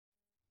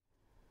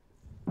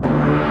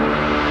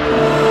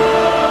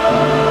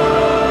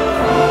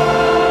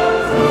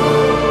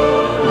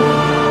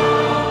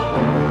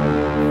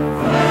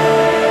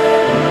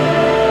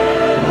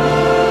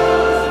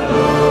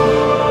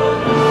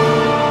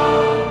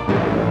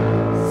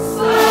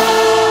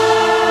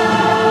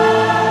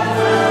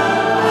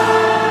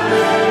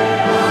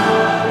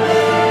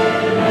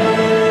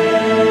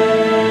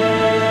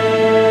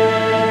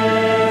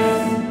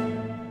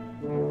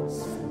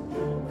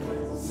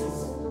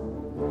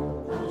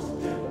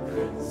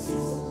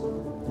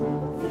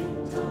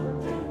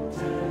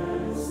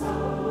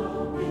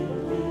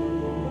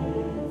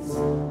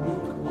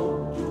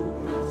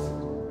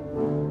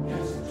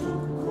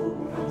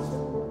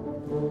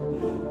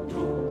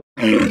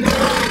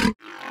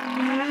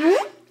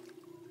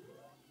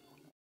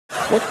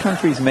What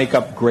countries make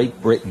up Great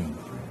Britain?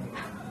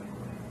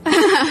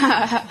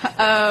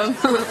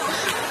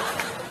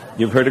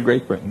 You've heard of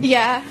Great Britain?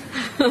 Yeah.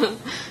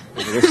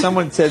 If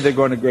someone said they're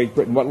going to Great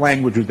Britain, what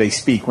language would they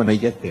speak when they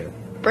get there?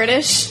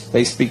 British.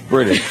 They speak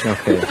British.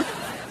 Okay.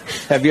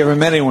 Have you ever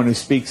met anyone who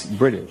speaks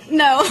British?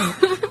 No.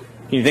 Can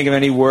you think of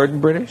any word in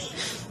British?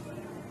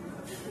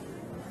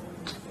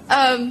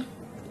 No.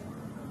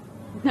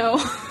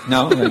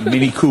 No? Like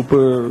Mini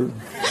Cooper?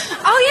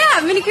 Oh,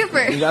 yeah, Mini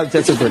Cooper.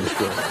 That's a British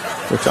word.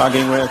 We're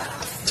talking with...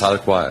 Tyler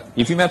Quiet.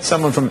 If you met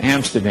someone from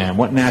Amsterdam,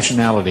 what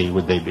nationality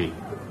would they be?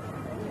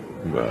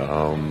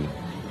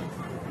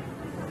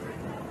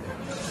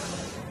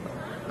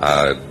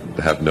 I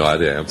have no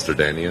idea.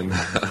 Amsterdamian.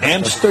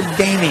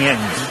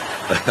 Amsterdamians.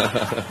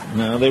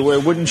 No, they wear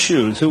wooden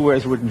shoes. Who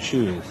wears wooden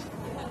shoes?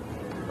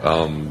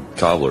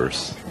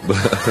 Cobblers.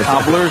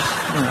 Cobblers?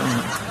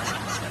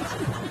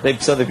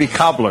 So they'd be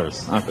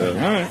cobblers. Okay. All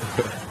right.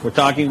 We're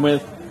talking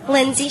with...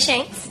 Lindsay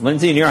Shanks.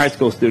 Lindsay, and you're a high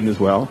school student as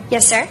well.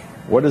 Yes, sir.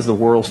 What is the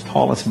world's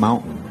tallest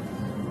mountain?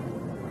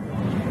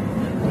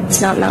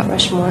 It's not Mount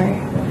Rushmore.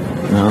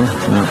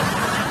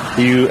 No.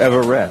 Do you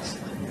ever rest?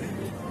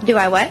 Do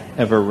I what?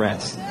 Ever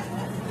rest?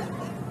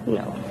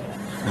 No.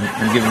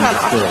 I'm giving you the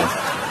clue.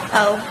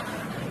 Oh.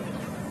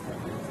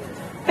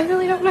 I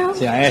really don't know.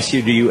 See, I asked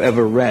you, do you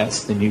ever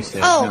rest? And you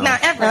said, Oh, no.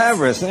 Mount Everest.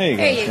 Everest, there you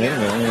go. There you go.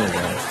 There you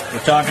go.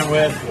 We're talking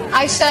with...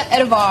 Aisha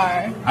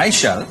Edvar.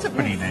 Aisha, that's a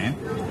pretty name.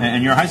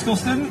 And you're a high school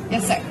student?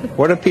 Yes, sir.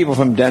 What are people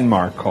from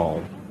Denmark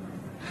called?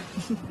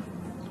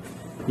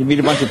 You meet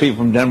a bunch of people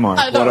from Denmark.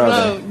 I don't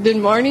know.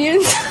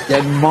 Denmarkians?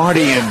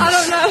 Denmarkians. I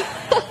don't know.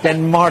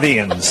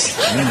 Denmarkians.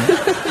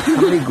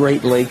 How many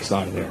Great Lakes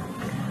are there?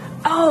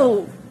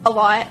 Oh, a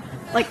lot.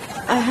 Like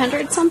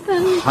 100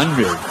 something?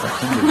 100.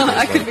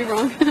 I could be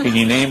wrong. Can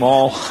you name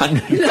all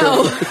 100?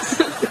 No.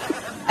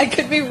 I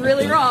could be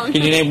really wrong.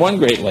 Can you name one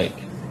Great Lake?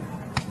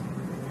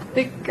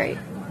 The Great.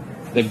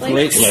 The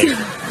Great Lake.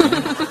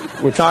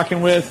 We're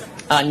talking with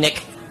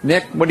Nick.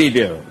 Nick, what do you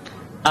do?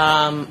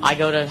 I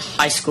go to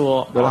high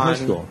school. High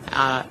school?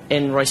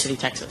 In Roy City,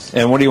 Texas.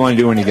 And what do you want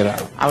to do when you get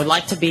out? I would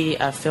like to be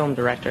a film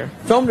director.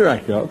 Film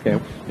director, okay.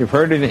 You've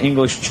heard of the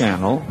English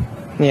Channel.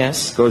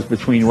 Yes. It goes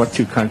between what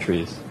two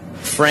countries?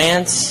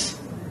 France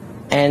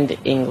and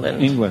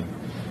England. England.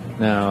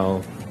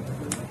 Now,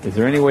 is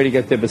there any way to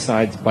get there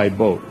besides by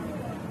boat?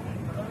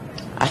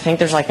 I think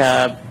there's like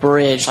a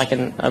bridge, like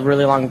a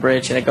really long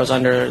bridge, and it goes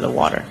under the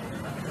water.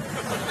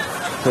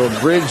 So a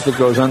bridge that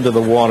goes under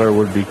the water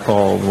would be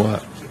called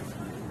what?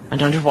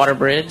 An underwater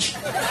bridge?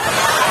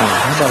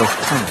 How about a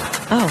tunnel?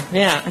 Oh,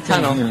 yeah, a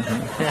tunnel. Yeah.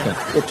 Okay.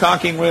 We're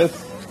talking with...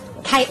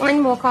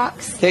 Caitlin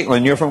Wilcox.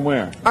 Caitlin, you're from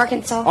where?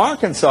 Arkansas.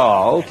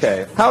 Arkansas,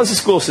 okay. How's the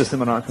school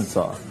system in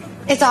Arkansas?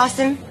 It's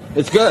awesome.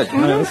 It's good.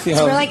 Mm-hmm. Let's see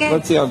how, it's really good.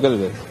 Let's see how good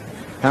it is.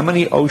 How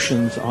many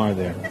oceans are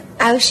there?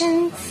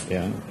 Oceans?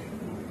 Yeah.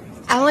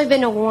 I've only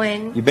been to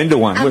one. You've been to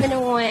one? I've been to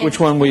one. Which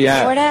one were you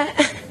at? Florida.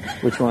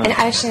 Which one? An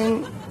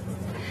ocean.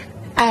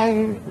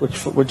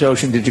 Which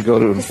ocean did you go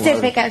to in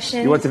Pacific Florida?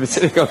 Ocean. You went to the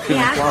Pacific Ocean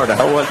Yeah. in Florida.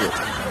 How was it?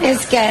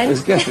 It's good. It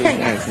was good.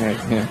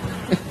 Yeah.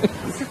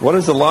 What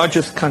is the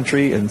largest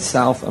country in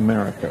South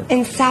America?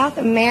 In South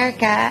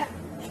America,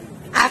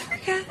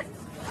 Africa?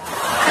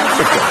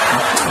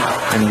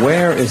 And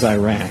where is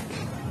Iraq?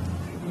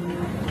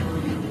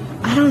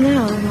 I don't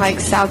know. Like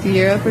South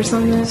Europe or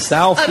something?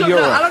 South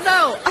Europe. I don't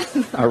know.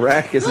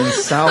 Iraq is in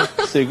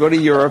South. So you go to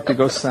Europe, you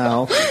go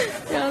south.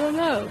 Yeah, I don't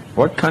know.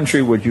 What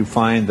country would you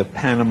find the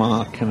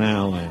Panama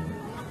Canal in?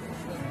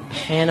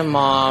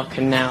 Panama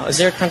Canal. Is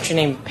there a country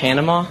named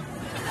Panama?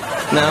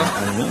 No?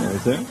 I don't know.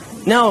 Is there?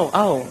 No.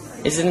 Oh,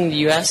 is it in the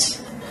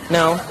U.S.?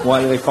 No.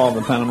 Why do they call it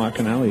the Panama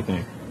Canal, you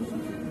think?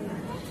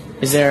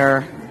 Is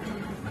there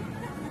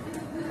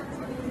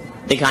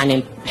the guy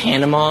named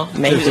Panama?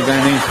 Maybe There's a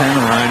guy named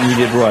Panama, and he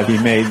did what? He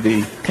made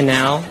the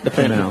canal, the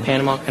canal.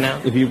 Panama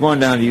Canal. If you've gone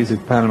down to use the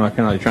Panama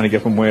Canal, you're trying to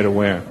get from where to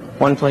where?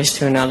 One place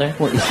to another.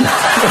 Why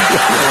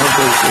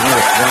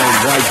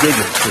dig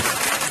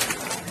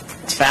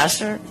it? It's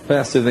faster.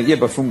 Faster than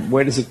but from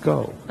where does it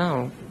go?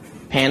 Oh,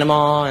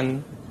 Panama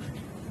and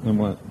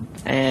what?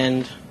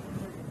 And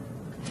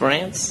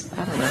France.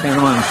 I don't know.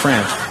 Panama and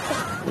France.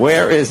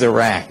 Where is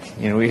Iraq?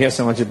 We hear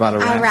so much about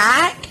Iraq.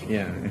 Iraq?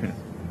 Yeah.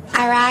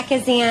 Iraq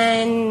is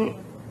in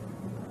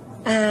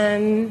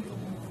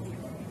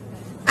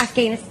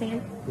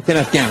Afghanistan. It's in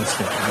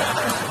Afghanistan.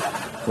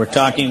 We're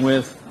talking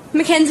with...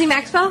 Mackenzie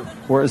Maxwell?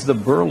 Where is the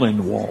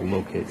Berlin Wall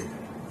located?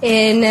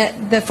 In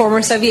the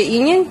former Soviet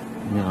Union?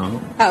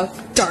 No. Oh,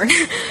 darn.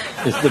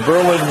 Is the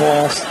Berlin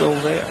Wall still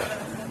there?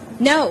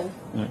 No.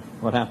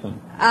 What happened?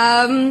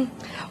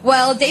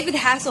 Well, David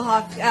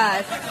Hasselhoff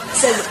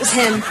says it was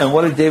him. And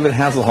what did David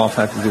Hasselhoff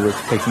have to do with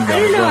taking down I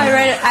don't know. the Berlin I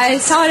read it. I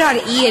saw it on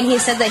E, and he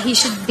said that he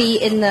should be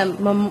in the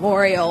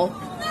memorial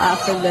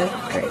for the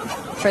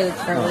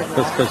Berlin Wall.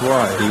 Because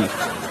why?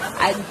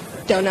 I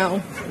don't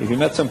know. If you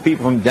met some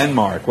people from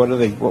Denmark, what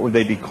would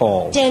they be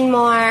called?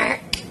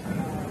 Denmark.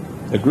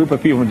 A group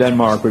of people from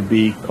Denmark would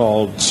be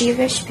called...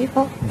 Jewish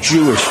people.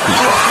 Jewish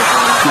people.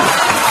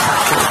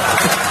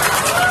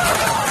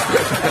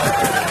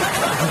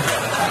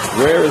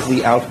 Where is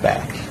the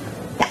Outback?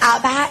 The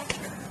Outback.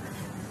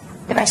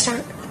 The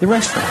restaurant. The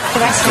restaurant. The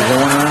restaurant. Is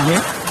there one around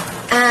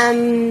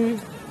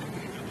here?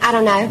 I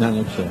don't know.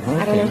 Not sure. Okay,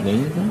 I don't know. there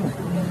you go.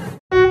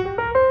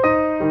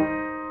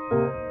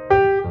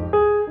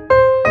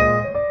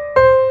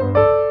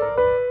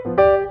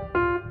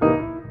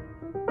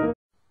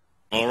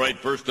 All right,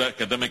 first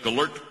academic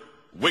alert.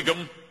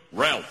 Wiggum,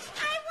 Ralph.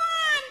 I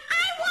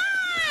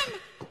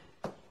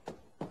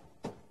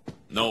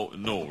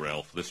won! No,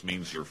 Ralph. This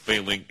means you're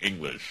failing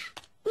English.